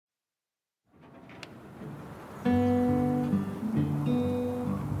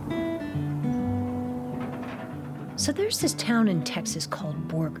So there's this town in Texas called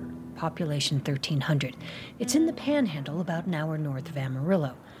Borger, population 1,300. It's in the Panhandle, about an hour north of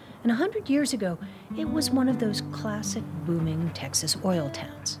Amarillo. And 100 years ago, it was one of those classic booming Texas oil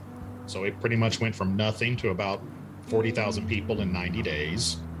towns. So it pretty much went from nothing to about 40,000 people in 90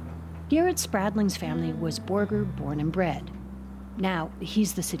 days. Garrett Spradling's family was Borger born and bred. Now,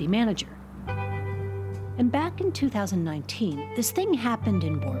 he's the city manager. And back in 2019, this thing happened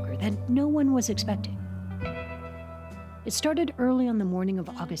in Borger that no one was expecting. It started early on the morning of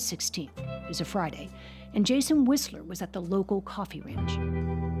August 16th. It was a Friday, and Jason Whistler was at the local coffee ranch.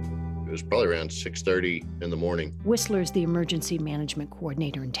 It was probably around 6:30 in the morning. Whistler's the emergency management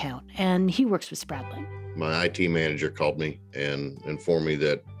coordinator in town, and he works with Spradling. My IT manager called me and informed me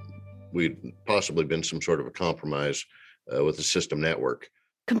that we'd possibly been some sort of a compromise with the system network.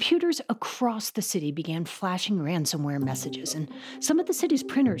 Computers across the city began flashing ransomware messages, and some of the city's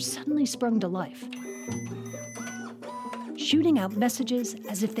printers suddenly sprung to life, shooting out messages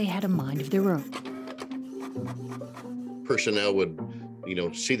as if they had a mind of their own. Personnel would,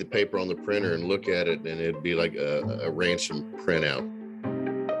 see the paper on the printer and look at it, and it'd be like a ransom printout.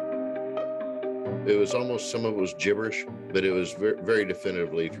 It was almost, some of it was gibberish, but it was very, very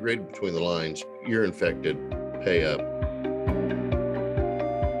definitively, if you read between the lines, you're infected, pay up.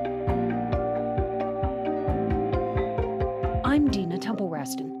 I'm Dina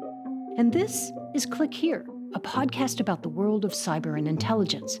Temple-Raston, and this is Click Here, a podcast about the world of cyber and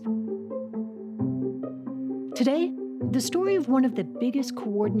intelligence. Today, the story of one of the biggest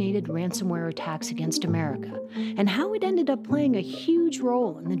coordinated ransomware attacks against America and how it ended up playing a huge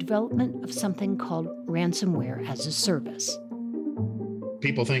role in the development of something called ransomware as a service.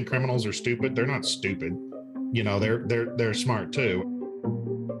 People think criminals are stupid. They're not stupid. They're smart too.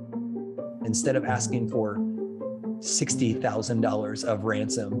 Instead of asking for $60,000 of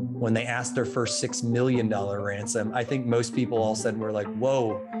ransom, when they asked their first $6 million ransom, I think most people all of a sudden were like,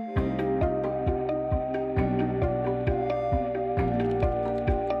 whoa.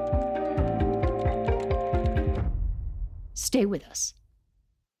 Stay with us.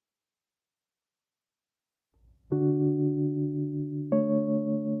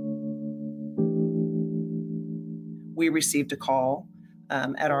 We received a call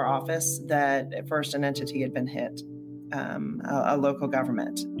at our office that at first an entity had been hit, a local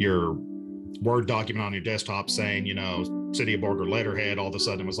government. Your Word document on your desktop saying, City of Borger letterhead, all of a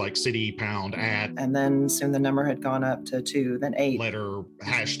sudden it was like city pound at. And then soon the number had gone up to 2, then 8. Letter,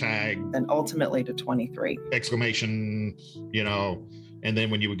 hashtag. Then ultimately to 23. Exclamation, and then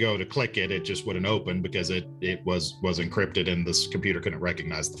when you would go to click it, it just wouldn't open because it was encrypted and this computer couldn't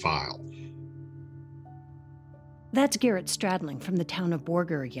recognize the file. That's Garrett Spradling from the town of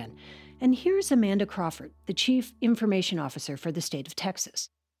Borger again. And here's Amanda Crawford, the Chief Information Officer for the state of Texas.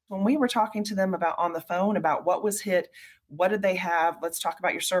 When we were talking to them on the phone about what was hit, what did they have? Let's talk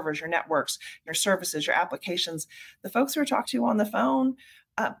about your servers, your networks, your services, your applications. The folks we were talking to on the phone,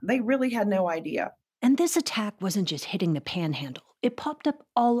 they really had no idea. And this attack wasn't just hitting the Panhandle. It popped up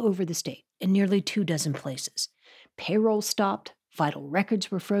all over the state in nearly 24 places. Payroll stopped. Vital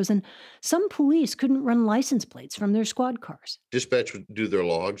records were frozen. Some police couldn't run license plates from their squad cars. Dispatch would do their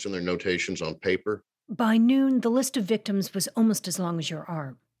logs and their notations on paper. By noon, the list of victims was almost as long as your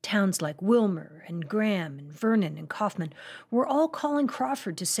arm. Towns like Wilmer and Graham and Vernon and Kaufman were all calling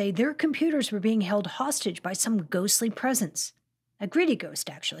Crawford to say their computers were being held hostage by some ghostly presence. A gritty ghost,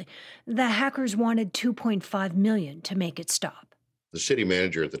 actually. The hackers wanted $2.5 million to make it stop. The city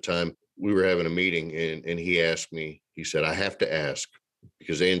manager at the time, we were having a meeting and he asked me, he said, I have to ask,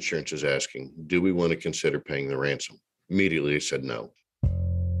 because the insurance is asking, do we want to consider paying the ransom? Immediately I said no.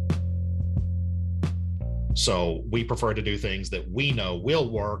 So we prefer to do things that we know will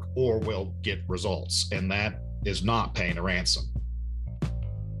work or will get results, and that is not paying a ransom.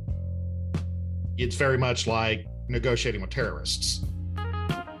 It's very much like negotiating with terrorists.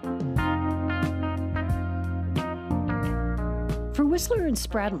 For Whistler and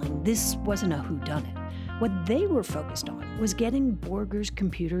Spradling, this wasn't a whodunit. What they were focused on was getting Borger's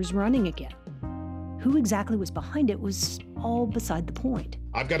computers running again. Who exactly was behind it was all beside the point.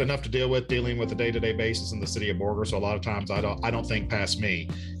 I've got enough to deal with dealing with a day-to-day basis in the city of Borger, so a lot of times I don't think past me.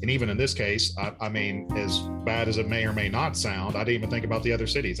 And even in this case, I mean, as bad as it may or may not sound, I didn't even think about the other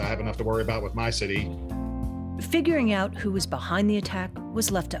cities. I have enough to worry about with my city. Figuring out who was behind the attack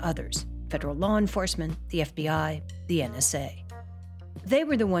was left to others: federal law enforcement, the FBI, the NSA. They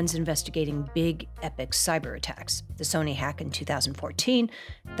were the ones investigating big, epic cyber attacks. The Sony hack in 2014,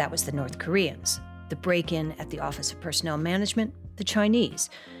 that was the North Koreans. The break-in at the Office of Personnel Management, the Chinese.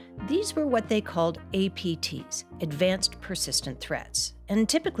 These were what they called APTs, Advanced Persistent Threats. And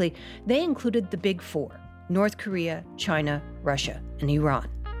typically, they included the Big Four: North Korea, China, Russia, and Iran.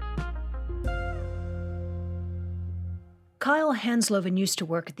 Kyle Hansloven used to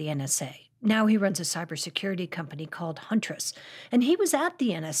work at the NSA. Now he runs a cybersecurity company called Huntress, and he was at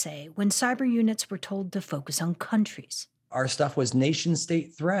the NSA when cyber units were told to focus on countries. Our stuff was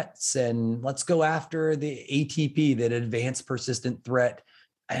nation-state threats, and let's go after the ATP, that advanced persistent threat,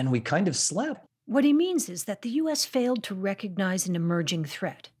 and we kind of slept. What he means is that the U.S. failed to recognize an emerging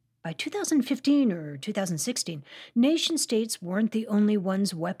threat. By 2015 or 2016, nation-states weren't the only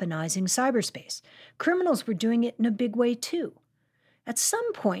ones weaponizing cyberspace. Criminals were doing it in a big way, too. At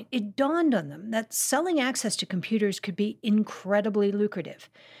some point, it dawned on them that selling access to computers could be incredibly lucrative,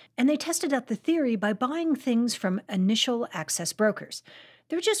 and they tested out the theory by buying things from initial access brokers.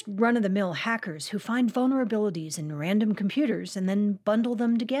 They're just run-of-the-mill hackers who find vulnerabilities in random computers and then bundle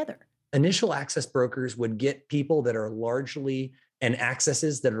them together. Initial access brokers would get people that are largely, and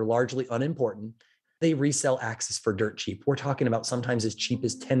accesses that are largely unimportant. They resell access for dirt cheap. We're talking about sometimes as cheap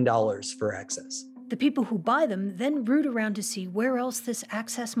as $10 for access. The people who buy them then root around to see where else this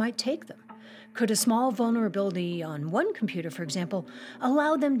access might take them. Could a small vulnerability on one computer, for example,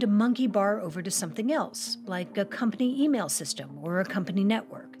 allow them to monkey bar over to something else, like a company email system or a company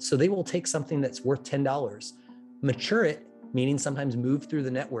network? So they will take something that's worth $10, mature it, meaning sometimes move through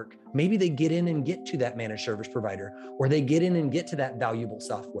the network. Maybe they get in and get to that managed service provider, or they get in and get to that valuable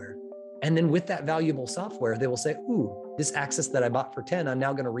software. And then with that valuable software, they will say, ooh, this access that I bought for 10, I'm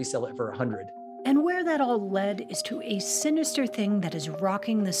now going to resell it for 100. And where that all led is to a sinister thing that is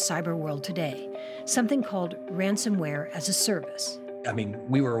rocking the cyber world today, something called ransomware as a service. I mean,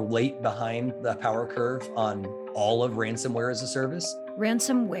 we were late behind the power curve on all of ransomware as a service.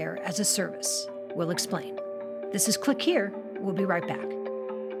 Ransomware as a service. We'll explain. This is Click Here. We'll be right back.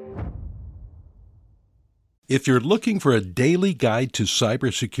 If you're looking for a daily guide to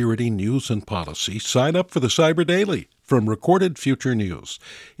cybersecurity news and policy, sign up for the Cyber Daily from Recorded Future News.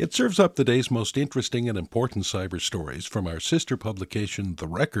 It serves up the day's most interesting and important cyber stories from our sister publication, The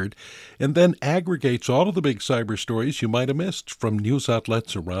Record, and then aggregates all of the big cyber stories you might have missed from news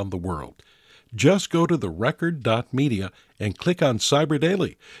outlets around the world. Just go to therecord.media and click on Cyber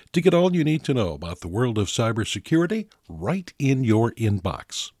Daily to get all you need to know about the world of cybersecurity right in your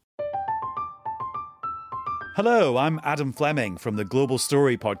inbox. Hello, I'm Adam Fleming from the Global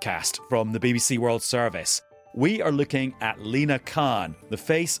Story podcast from the BBC World Service. We are looking at Lina Khan, the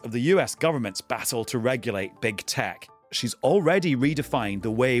face of the US government's battle to regulate big tech. She's already redefined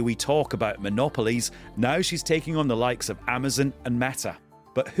the way we talk about monopolies. Now she's taking on the likes of Amazon and Meta.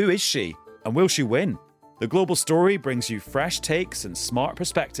 But who is she? And will she win? The Global Story brings you fresh takes and smart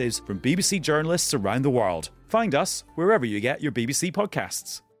perspectives from BBC journalists around the world. Find us wherever you get your BBC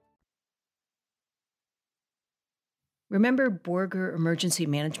podcasts. Remember Borger Emergency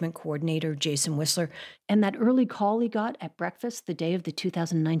Management Coordinator Jason Whistler and that early call he got at breakfast the day of the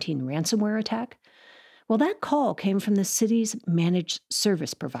 2019 ransomware attack? Well, that call came from the city's managed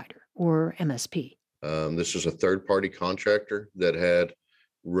service provider, or MSP. This is a third-party contractor that had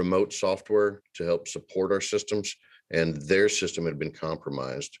remote software to help support our systems, and their system had been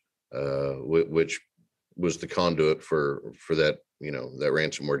compromised, which was the conduit for that, that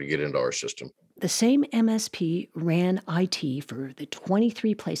ransomware to get into our system. The same MSP ran IT for the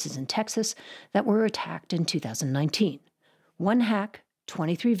 23 places in Texas that were attacked in 2019. One hack,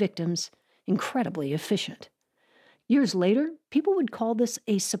 23 victims, incredibly efficient. Years later, people would call this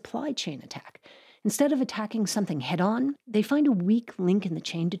a supply chain attack. Instead of attacking something head-on, they find a weak link in the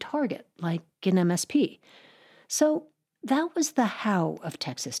chain to target, like an MSP. So that was the how of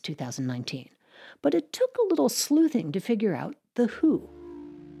Texas 2019. But it took a little sleuthing to figure out the who.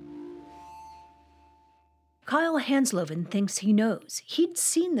 Kyle Hansloven thinks he knows. He'd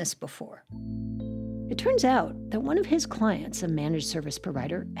seen this before. It turns out that one of his clients, a managed service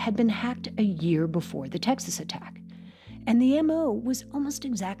provider, had been hacked a year before the Texas attack. And the MO was almost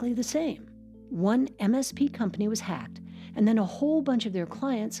exactly the same. One MSP company was hacked, and then a whole bunch of their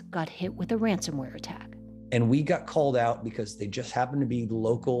clients got hit with a ransomware attack. And we got called out because they just happened to be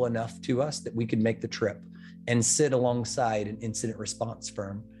local enough to us that we could make the trip and sit alongside an incident response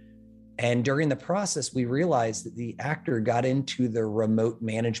firm. And during the process, we realized that the actor got into the remote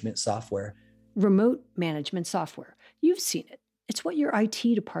management software. Remote management software. You've seen it. It's what your IT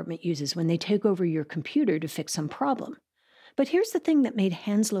department uses when they take over your computer to fix some problem. But here's the thing that made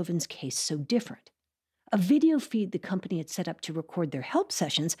Hansloven's case so different. A video feed the company had set up to record their help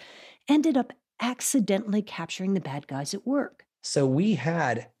sessions ended up accidentally capturing the bad guys at work. So we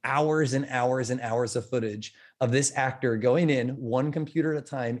had hours and hours and hours of footage of this actor going in one computer at a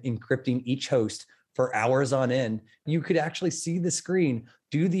time, encrypting each host, for hours on end. You could actually see the screen,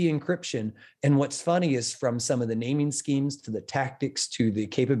 do the encryption. And what's funny is from some of the naming schemes to the tactics to the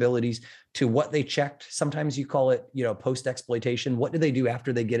capabilities to what they checked. Sometimes you call it, post-exploitation. What do they do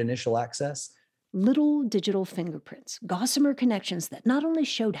after they get initial access? Little digital fingerprints, gossamer connections that not only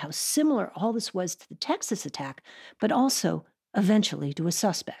showed how similar all this was to the Texas attack, but also eventually to a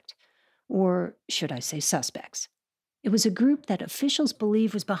suspect. Or should I say suspects? It was a group that officials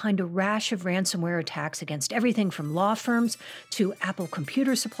believe was behind a rash of ransomware attacks against everything from law firms to Apple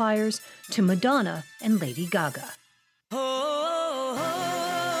computer suppliers to Madonna and Lady Gaga.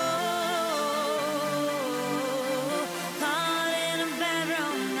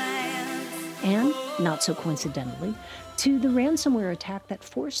 And, not so coincidentally, to the ransomware attack that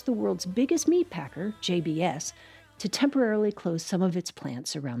forced the world's biggest meat packer, JBS, to temporarily close some of its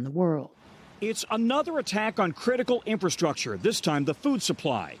plants around the world. It's another attack on critical infrastructure, this time the food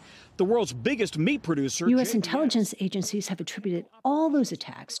supply. The world's biggest meat producer, U.S. JBS. intelligence agencies have attributed all those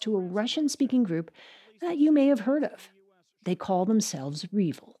attacks to a Russian-speaking group that you may have heard of. They call themselves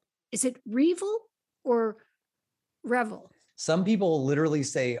REvil. Is it REvil or Revel? Some people literally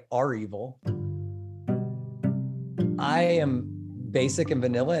say are evil. I am basic and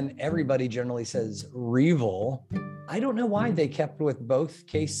vanilla, and everybody generally says REvil. I don't know why they kept with both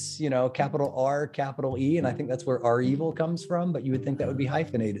case, capital R, capital E, and I think that's where REvil comes from, but you would think that would be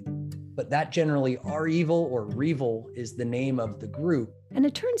hyphenated. But that generally REvil or REvil is the name of the group. And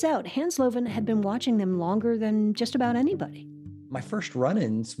it turns out Hans Loven had been watching them longer than just about anybody. My first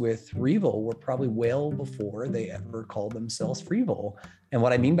run-ins with REvil were probably well before they ever called themselves REvil. And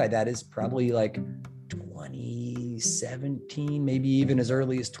what I mean by that is probably like 2017, maybe even as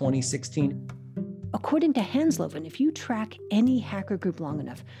early as 2016. According to Hans Loven, if you track any hacker group long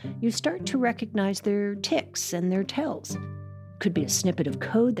enough, you start to recognize their ticks and their tells. Could be a snippet of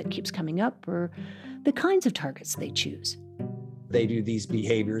code that keeps coming up or the kinds of targets they choose. They do these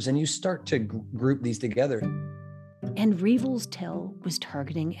behaviors and you start to group these together. And REvil's tell was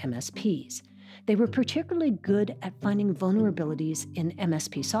targeting MSPs. They were particularly good at finding vulnerabilities in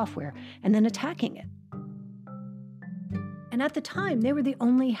MSP software and then attacking it. And at the time, they were the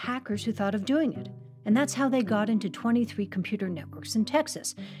only hackers who thought of doing it. And that's how they got into 23 computer networks in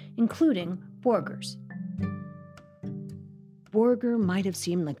Texas, including Borger's. Borger might have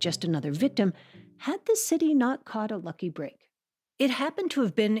seemed like just another victim had the city not caught a lucky break. It happened to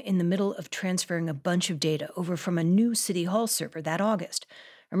have been in the middle of transferring a bunch of data over from a new City Hall server that August.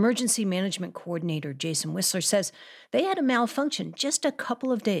 Emergency Management Coordinator Jason Whistler says they had a malfunction just a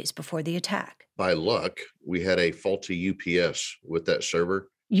couple of days before the attack. By luck, we had a faulty UPS with that server.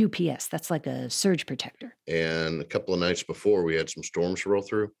 UPS, that's like a surge protector. And a couple of nights before, we had some storms roll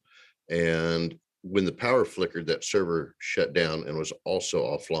through. And when the power flickered, that server shut down and was also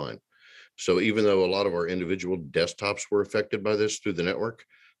offline. So even though a lot of our individual desktops were affected by this through the network,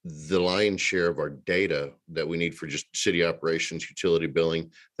 the lion's share of our data that we need for just city operations, utility billing,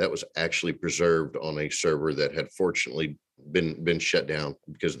 that was actually preserved on a server that had fortunately been shut down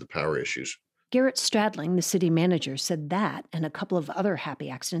because of the power issues. Garrett Stradling, the city manager, said that and a couple of other happy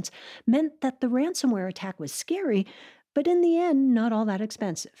accidents meant that the ransomware attack was scary, but in the end, not all that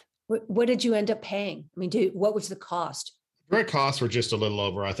expensive. What did you end up paying? I mean, what was the cost? Direct costs were just a little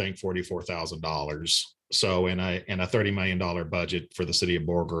over, I think, $44,000. So in a $30 million budget for the city of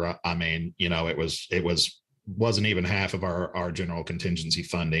Borger, I mean, it wasn't even half of our general contingency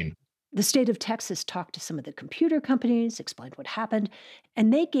funding. The state of Texas talked to some of the computer companies, explained what happened,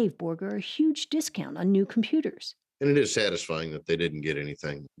 and they gave Borger a huge discount on new computers. And it is satisfying that they didn't get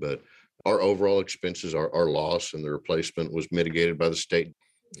anything, but our overall expenses, our loss and the replacement was mitigated by the state.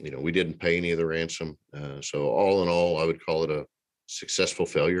 We didn't pay any of the ransom. So all in all, I would call it a successful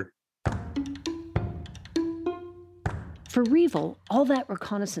failure. For REvil, all that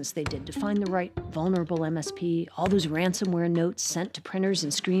reconnaissance they did to find the right vulnerable MSP, all those ransomware notes sent to printers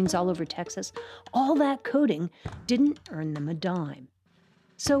and screens all over Texas, all that coding didn't earn them a dime.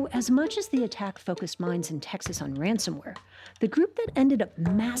 So as much as the attack focused minds in Texas on ransomware, the group that ended up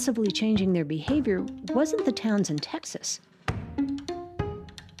massively changing their behavior wasn't the towns in Texas.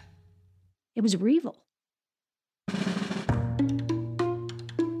 It was REvil.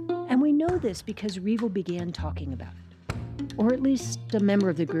 And we know this because REvil began talking about it. Or at least a member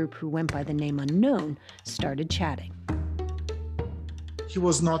of the group who went by the name Unknown started chatting. He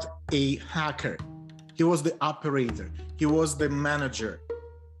was not a hacker. He was the operator. He was the manager.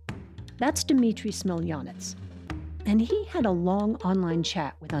 That's Dmitry Smilyanets. And he had a long online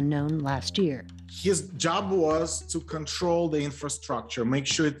chat with Unknown last year. His job was to control the infrastructure, make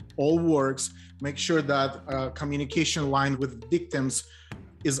sure it all works, make sure that communication line with victims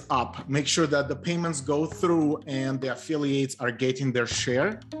is up. Make sure that the payments go through and the affiliates are getting their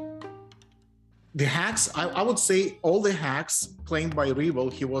share. The hacks, I would say all the hacks claimed by REvil,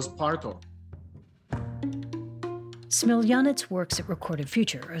 he was part of. Smiljanits works at Recorded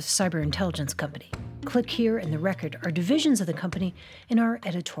Future, a cyber intelligence company. Click Here and The Record are divisions of the company and are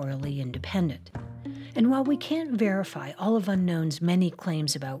editorially independent. And while we can't verify all of Unknown's many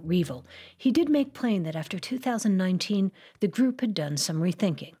claims about REvil, he did make plain that after 2019, the group had done some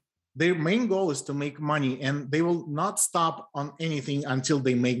rethinking. Their main goal is to make money, and they will not stop on anything until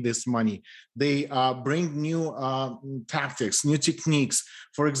they make this money. They bring new tactics, new techniques.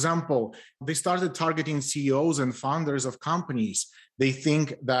 For example, they started targeting CEOs and founders of companies. They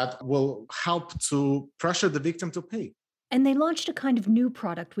think that will help to pressure the victim to pay. And they launched a kind of new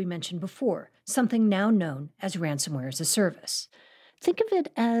product we mentioned before, something now known as ransomware as a service. Think of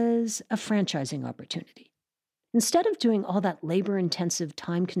it as a franchising opportunity. Instead of doing all that labor-intensive,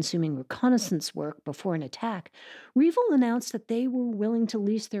 time-consuming reconnaissance work before an attack, REvil announced that they were willing to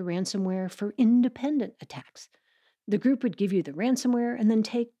lease their ransomware for independent attacks. The group would give you the ransomware and then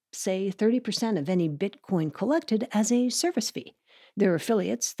take, say, 30% of any Bitcoin collected as a service fee. Their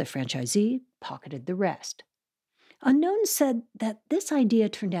affiliates, the franchisee, pocketed the rest. Unknown said that this idea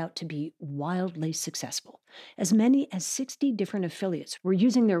turned out to be wildly successful. As many as 60 different affiliates were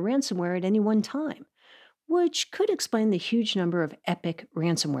using their ransomware at any one time, which could explain the huge number of epic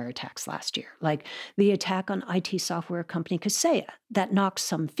ransomware attacks last year, like the attack on IT software company Kaseya that knocked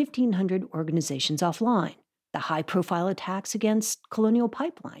some 1,500 organizations offline, the high-profile attacks against Colonial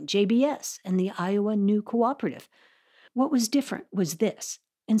Pipeline, JBS, and the Iowa New Cooperative. What was different was this.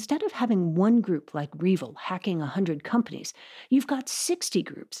 Instead of having one group like REvil hacking 100 companies, you've got 60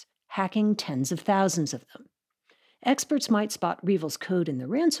 groups hacking tens of thousands of them. Experts might spot REvil's code in the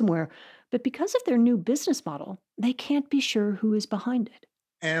ransomware, but because of their new business model, they can't be sure who is behind it.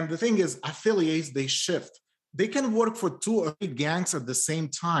 And the thing is, affiliates, they shift. They can work for 2 or 3 gangs at the same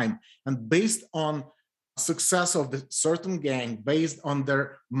time. And based on success of the certain gang, based on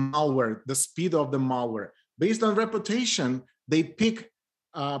their malware, the speed of the malware, based on reputation, they pick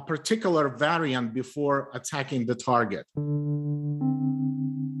a particular variant before attacking the target.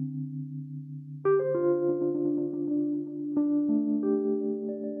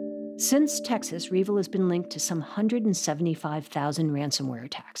 Since Texas, REvil has been linked to some 175,000 ransomware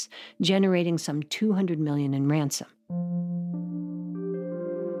attacks, generating some $200 million in ransom.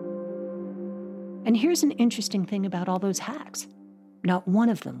 And here's an interesting thing about all those hacks. Not one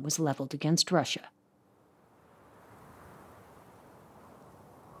of them was leveled against Russia.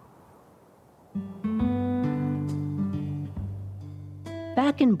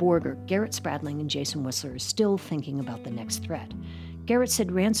 Back in Borger, Garrett Spradling and Jason Whistler are still thinking about the next threat. Garrett said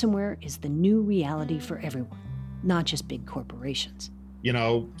ransomware is the new reality for everyone, not just big corporations. You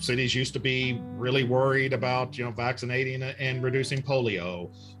know, cities used to be really worried about, vaccinating and reducing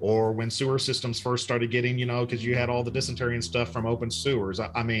polio, or when sewer systems first started getting, because you had all the dysentery and stuff from open sewers.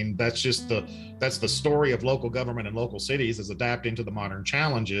 I mean, that's the story of local government and local cities is adapting to the modern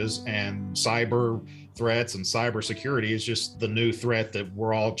challenges, and cyber threats and cybersecurity is just the new threat that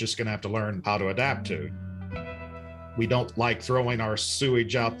we're all just going to have to learn how to adapt to. We don't like throwing our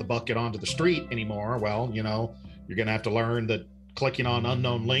sewage out the bucket onto the street anymore. Well, you're going to have to learn that clicking on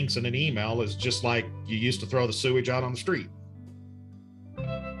unknown links in an email is just like you used to throw the sewage out on the street. Do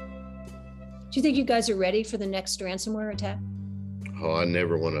you think you guys are ready for the next ransomware attack? Oh, I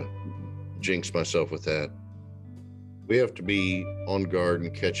never want to jinx myself with that. We have to be on guard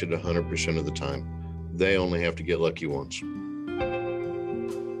and catch it 100% of the time. They only have to get lucky once.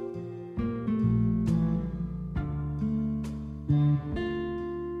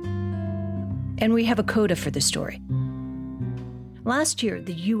 And we have a coda for the story. Last year,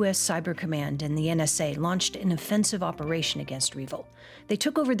 the U.S. Cyber Command and the NSA launched an offensive operation against REvil. They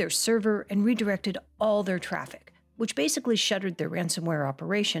took over their server and redirected all their traffic, which basically shuttered their ransomware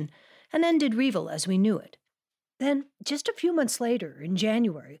operation and ended REvil as we knew it. Then, just a few months later, in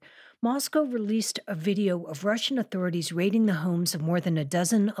January, Moscow released a video of Russian authorities raiding the homes of more than a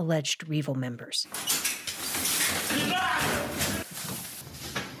dozen alleged REvil members.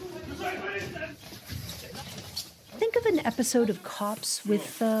 Think of an episode of Cops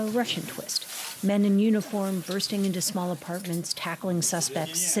with a Russian twist. Men in uniform bursting into small apartments, tackling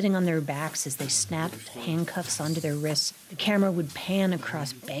suspects, sitting on their backs as they snapped handcuffs onto their wrists. The camera would pan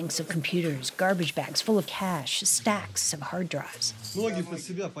across banks of computers, garbage bags full of cash, stacks of hard drives.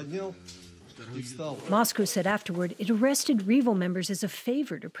 Moscow said afterward it arrested REvil members as a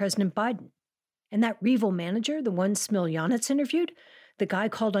favor to President Biden. And that REvil manager, the one Smiljanits interviewed, the guy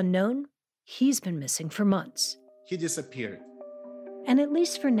called Unknown, he's been missing for months. He disappeared. And at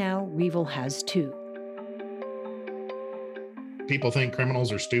least for now, REvil has too. People think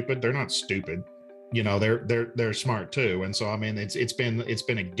criminals are stupid. They're not stupid. You know, they're smart too. And so, I mean, it's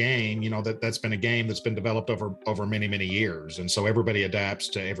been a game, you know, that's been a game that's been developed over many, many years. And so everybody adapts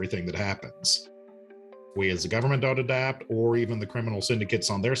to everything that happens. We as the government don't adapt, or even the criminal syndicates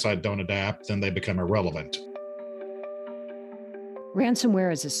on their side don't adapt, then they become irrelevant.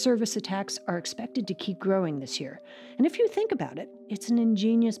 Ransomware as a service attacks are expected to keep growing this year. And if you think about it, it's an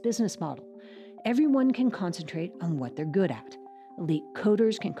ingenious business model. Everyone can concentrate on what they're good at. Elite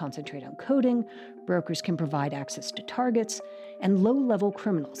coders can concentrate on coding, brokers can provide access to targets, and low-level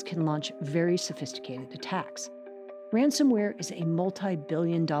criminals can launch very sophisticated attacks. Ransomware is a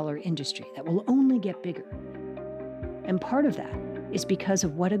multi-billion-dollar industry that will only get bigger. And part of that is because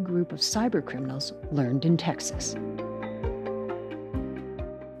of what a group of cybercriminals learned in Texas.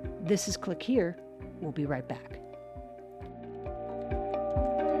 This is Click Here. We'll be right back.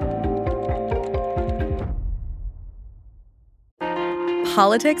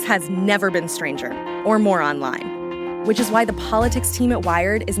 Politics has never been stranger or more online, which is why the politics team at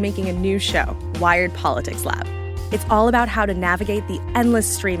Wired is making a new show, Wired Politics Lab. It's all about how to navigate the endless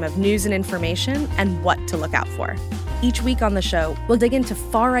stream of news and information and what to look out for. Each week on the show, we'll dig into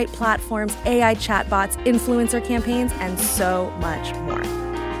far-right platforms, AI chatbots, influencer campaigns, and so much more.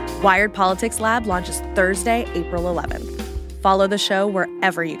 Wired Politics Lab launches Thursday, April 11th. Follow the show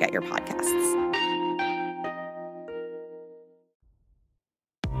wherever you get your podcasts.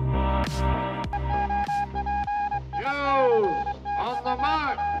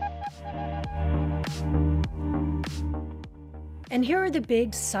 And here are the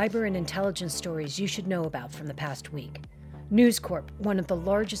big cyber and intelligence stories you should know about from the past week. News Corp, one of the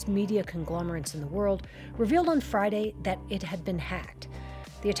largest media conglomerates in the world, revealed on Friday that it had been hacked.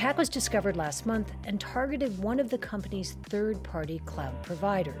 The attack was discovered last month and targeted one of the company's third-party cloud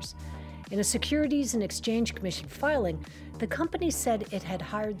providers. In a Securities and Exchange Commission filing, the company said it had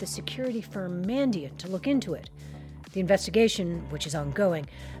hired the security firm Mandiant to look into it. The investigation, which is ongoing,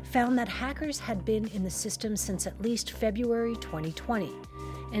 found that hackers had been in the system since at least February 2020,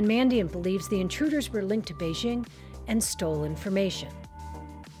 and Mandiant believes the intruders were linked to Beijing and stole information.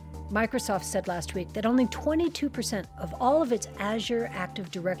 Microsoft said last week that only 22% of all of its Azure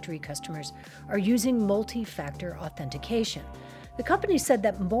Active Directory customers are using multi-factor authentication. The company said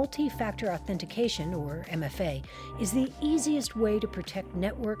that multi-factor authentication, or MFA, is the easiest way to protect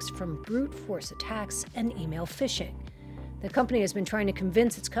networks from brute force attacks and email phishing. The company has been trying to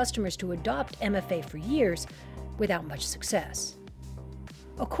convince its customers to adopt MFA for years without much success.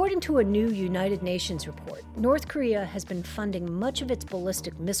 According to a new United Nations report, North Korea has been funding much of its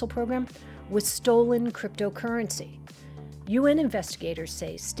ballistic missile program with stolen cryptocurrency. UN investigators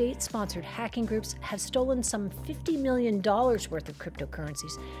say state-sponsored hacking groups have stolen some $50 million worth of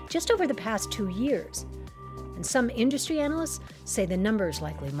cryptocurrencies just over the past 2 years. And some industry analysts say the number is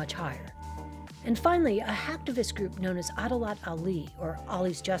likely much higher. And finally, a hacktivist group known as Adalat Ali, or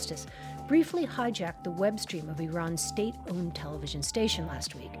Ali's Justice, briefly hijacked the web stream of Iran's state-owned television station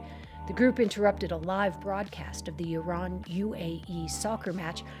last week. The group interrupted a live broadcast of the Iran-UAE soccer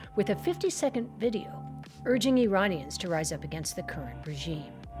match with a 50-second video, urging Iranians to rise up against the current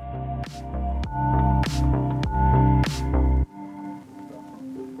regime.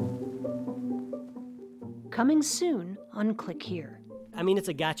 Coming soon on Click Here. I mean, it's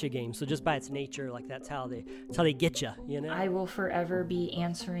a gotcha game, so just by its nature, like that's how they get you, you know? I will forever be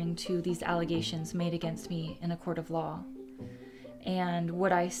answering to these allegations made against me in a court of law. And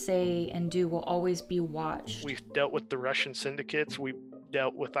what I say and do will always be watched. We've dealt with the Russian syndicates, we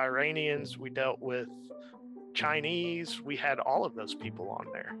dealt with Iranians, we dealt with Chinese, we had all of those people on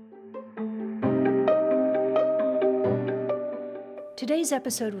there. Today's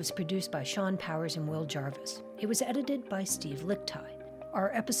episode was produced by Sean Powers and Will Jarvis. It was edited by Steve Lichtai. Our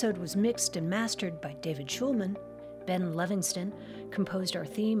episode was mixed and mastered by David Schulman. Ben Levingston composed our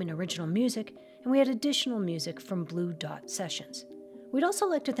theme and original music, and we had additional music from Blue Dot Sessions. We'd also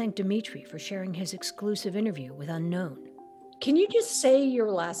like to thank Dimitri for sharing his exclusive interview with Unknown. Can you just say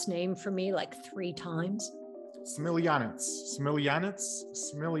your last name for me like 3 times? Smiljanets.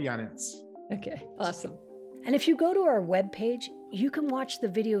 Okay, awesome. And if you go to our webpage, you can watch the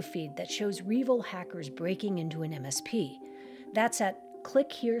video feed that shows REvil hackers breaking into an MSP. That's at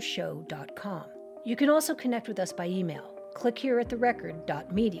clickhereshow.com. You can also connect with us by email,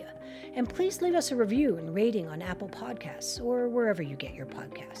 clickhereattherecord.media. And please leave us a review and rating on Apple Podcasts or wherever you get your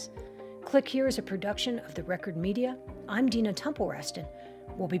podcasts. Click Here is a production of The Record Media. I'm Dina Temple-Raston.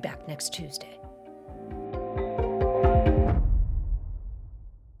 We'll be back next Tuesday.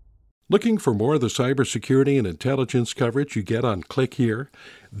 Looking for more of the cybersecurity and intelligence coverage you get on Click Here?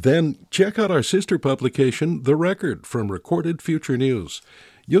 Then check out our sister publication, The Record, from Recorded Future News.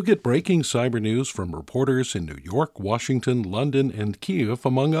 You'll get breaking cyber news from reporters in New York, Washington, London, and Kyiv,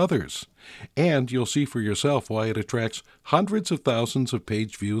 among others. And you'll see for yourself why it attracts hundreds of thousands of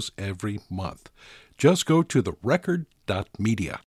page views every month. Just go to therecord.media.